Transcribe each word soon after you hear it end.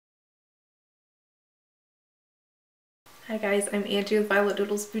Hi guys, I'm Angie with Violet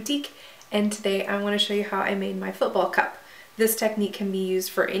Doodles Boutique, and today I want to show you how I made my football cup. This technique can be used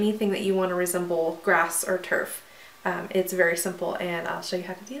for anything that you want to resemble grass or turf. It's very simple, and I'll show you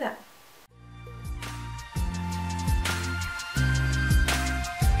how to do that.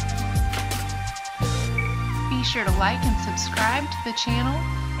 Be sure to like and subscribe to the channel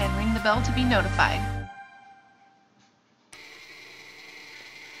and ring the bell to be notified.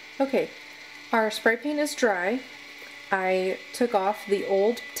 Okay, our spray paint is dry. I took off the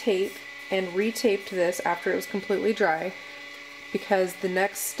old tape and retaped this after it was completely dry, because the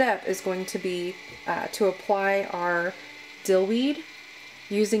next step is going to be to apply our dillweed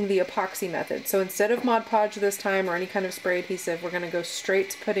using the epoxy method. So instead of Mod Podge this time or any kind of spray adhesive, we're going to go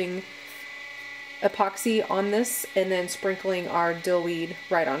straight to putting epoxy on this and then sprinkling our dillweed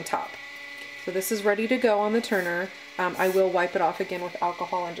right on top. So this is ready to go on the turner. I will wipe it off again with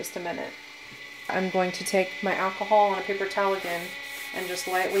alcohol in just a minute. I'm going to take my alcohol on a paper towel again and just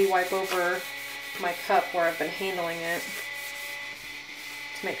lightly wipe over my cup where I've been handling it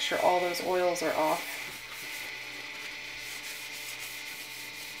to make sure all those oils are off.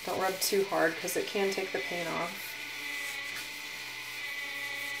 Don't rub too hard because it can take the paint off.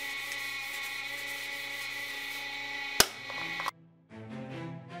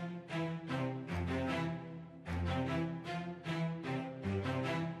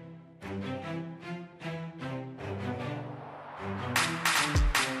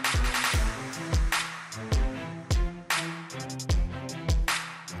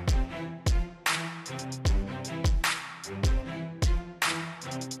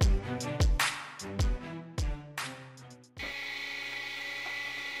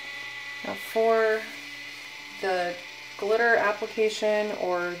 Now for the glitter application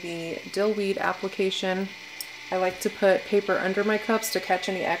or the dillweed application, I like to put paper under my cups to catch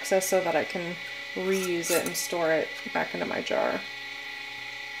any excess so that I can reuse it and store it back into my jar.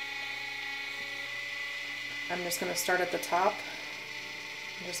 I'm just going to start at the top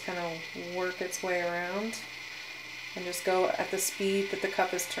and just kind of work its way around and just go at the speed that the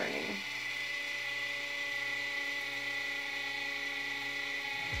cup is turning.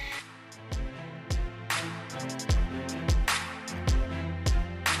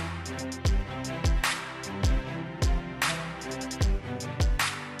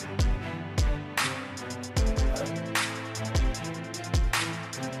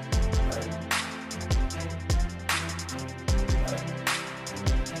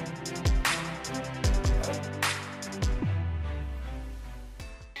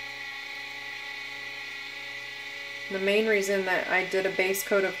 The main reason that I did a base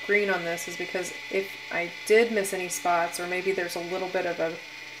coat of green on this is because if I did miss any spots, or maybe there's a little bit of a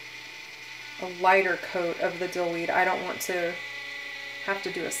lighter coat of the dillweed, I don't want to have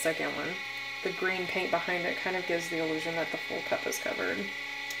to do a second one. The green paint behind it kind of gives the illusion that the full cup is covered.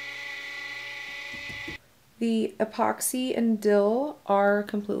 The epoxy and dill are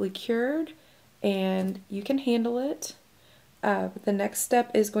completely cured and you can handle it. But the next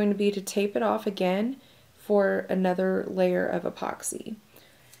step is going to be to tape it off again for another layer of epoxy.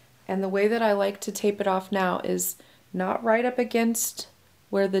 And the way that I like to tape it off now is not right up against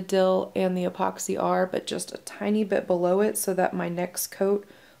where the dill and the epoxy are, but just a tiny bit below it so that my next coat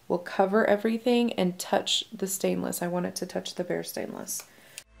will cover everything and touch the stainless. I want it to touch the bare stainless.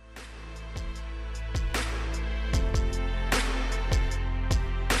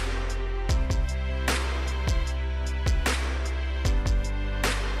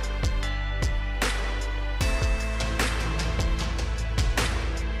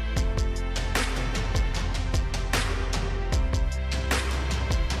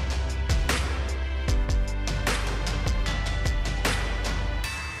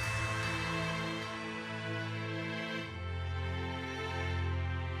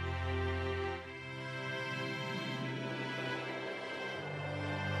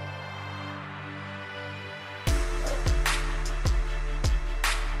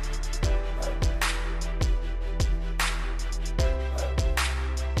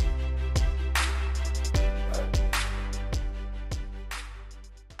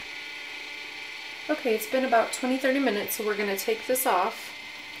 Okay, it's been about 20-30 minutes, so we're going to take this off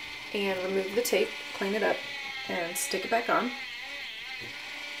and remove the tape, clean it up, and stick it back on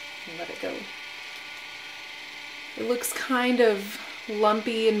and let it go. It looks kind of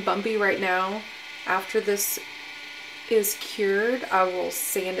lumpy and bumpy right now. After this is cured, I will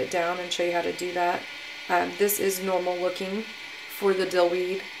sand it down and show you how to do that. This is normal looking for the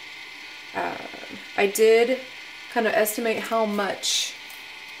dillweed. I did kind of estimate how much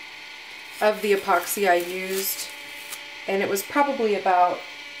of the epoxy I used, and it was probably about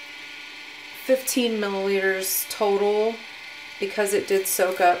 15 milliliters total because it did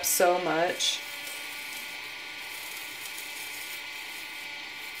soak up so much.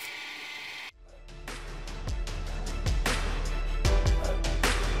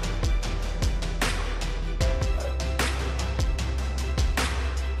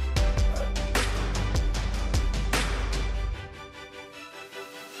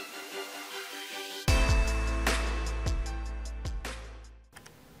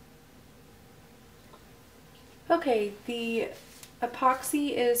 Okay, the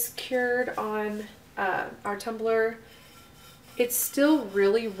epoxy is cured on our tumbler. It's still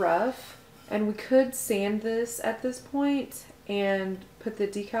really rough, and we could sand this at this point and put the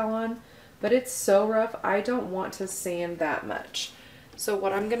decal on, but it's so rough I don't want to sand that much. So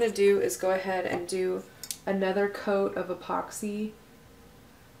what I'm gonna do is go ahead and do another coat of epoxy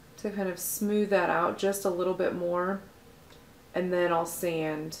to kind of smooth that out just a little bit more, and then I'll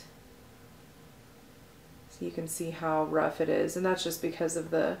sand. You can see how rough it is, and that's just because of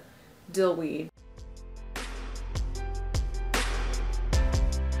the dillweed.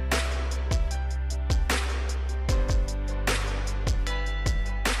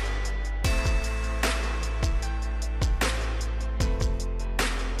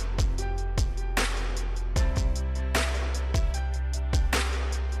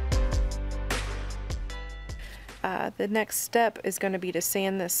 The next step is going to be to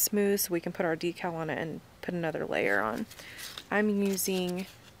sand this smooth so we can put our decal on it and put another layer on. I'm using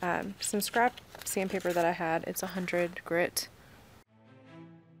some scrap sandpaper that I had. It's 100 grit.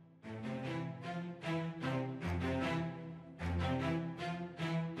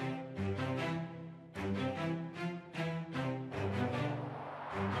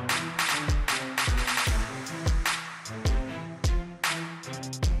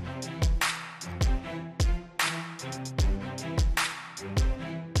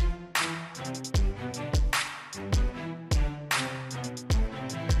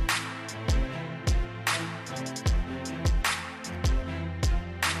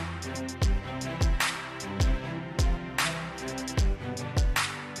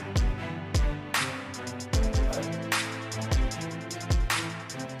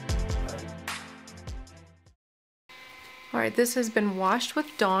 Alright, this has been washed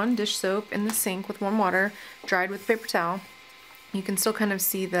with Dawn dish soap in the sink with warm water, dried with paper towel. You can still kind of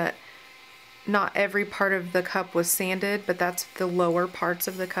see that not every part of the cup was sanded, but that's the lower parts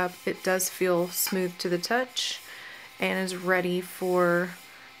of the cup. It does feel smooth to the touch and is ready for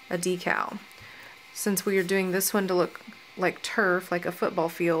a decal. Since we are doing this one to look like turf, like a football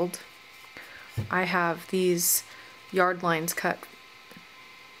field, I have these yard lines cut.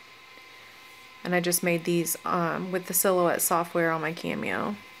 And I just made these with the Silhouette software on my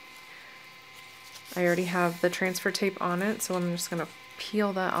Cameo. I already have the transfer tape on it, so I'm just going to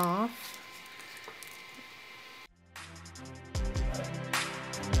peel that off.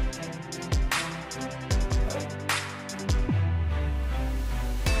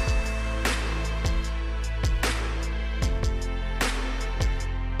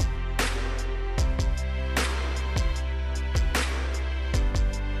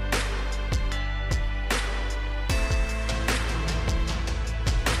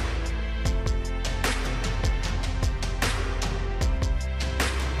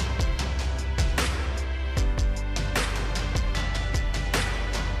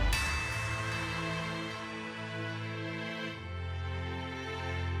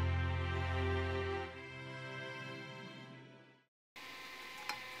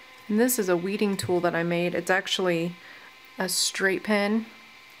 And this is a weeding tool that I made. It's actually a straight pin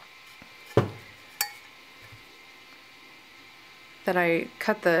that I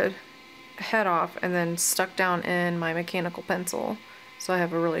cut the head off and then stuck down in my mechanical pencil. So I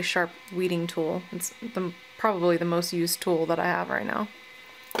have a really sharp weeding tool. It's probably the most used tool that I have right now.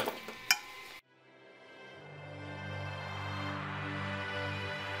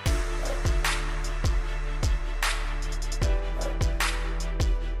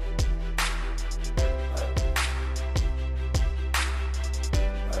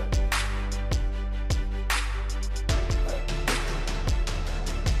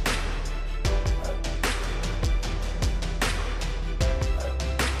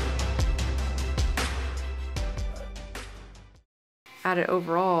 At it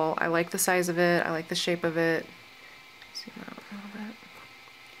overall, I like the size of it, I like the shape of it. Zoom out a little bit.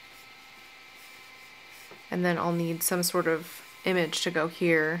 And then I'll need some sort of image to go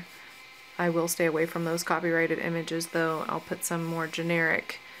here. I will stay away from those copyrighted images though. I'll put some more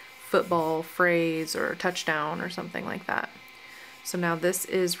generic football phrase or touchdown or something like that. So now this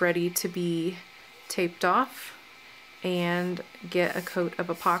is ready to be taped off and get a coat of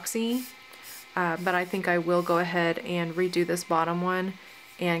epoxy. but I think I will go ahead and redo this bottom one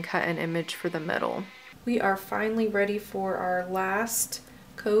and cut an image for the middle. We are finally ready for our last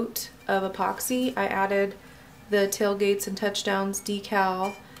coat of epoxy. I added the tailgates and touchdowns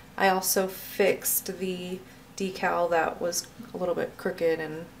decal. I also fixed the decal that was a little bit crooked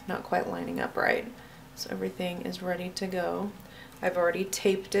and not quite lining up right. So everything is ready to go. I've already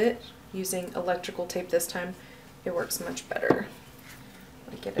taped it using electrical tape this time. It works much better.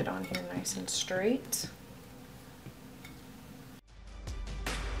 Let me get it on here nice and straight.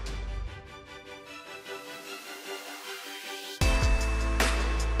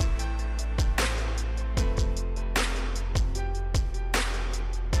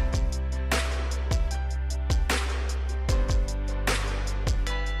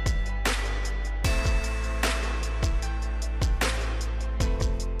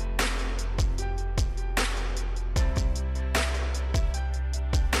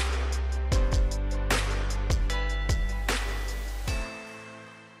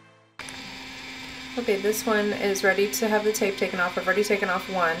 Okay, this one is ready to have the tape taken off. I've already taken off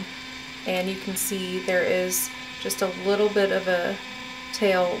one, and you can see there is just a little bit of a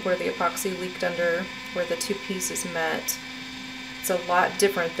tail where the epoxy leaked under where the two pieces met. It's a lot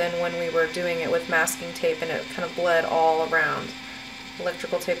different than when we were doing it with masking tape and it kind of bled all around.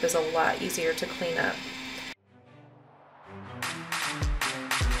 Electrical tape is a lot easier to clean up.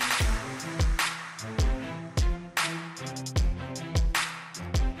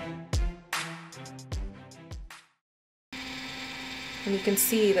 And you can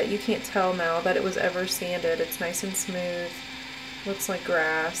see that you can't tell now that it was ever sanded. It's nice and smooth, looks like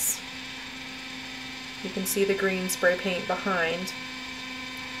grass. You can see the green spray paint behind,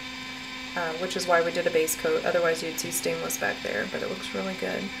 which is why we did a base coat. Otherwise you'd see stainless back there, but it looks really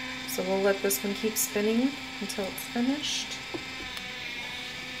good. So we'll let this one keep spinning until it's finished.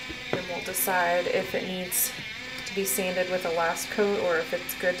 Then we'll decide if it needs to be sanded with a last coat or if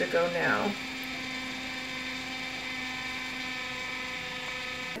it's good to go now.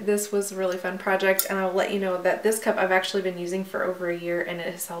 This was a really fun project, and I'll let you know that this cup I've actually been using for over a year and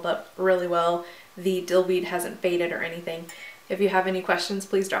it has held up really well. The dill bead hasn't faded or anything. If you have any questions,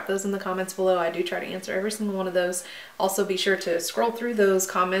 please drop those in the comments below. I do try to answer every single one of those. Also be sure to scroll through those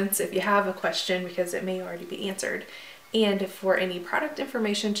comments if you have a question because it may already be answered. And for any product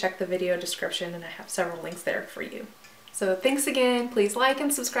information, check the video description and I have several links there for you. So thanks again. Please like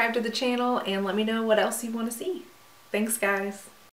and subscribe to the channel and let me know what else you want to see. Thanks guys.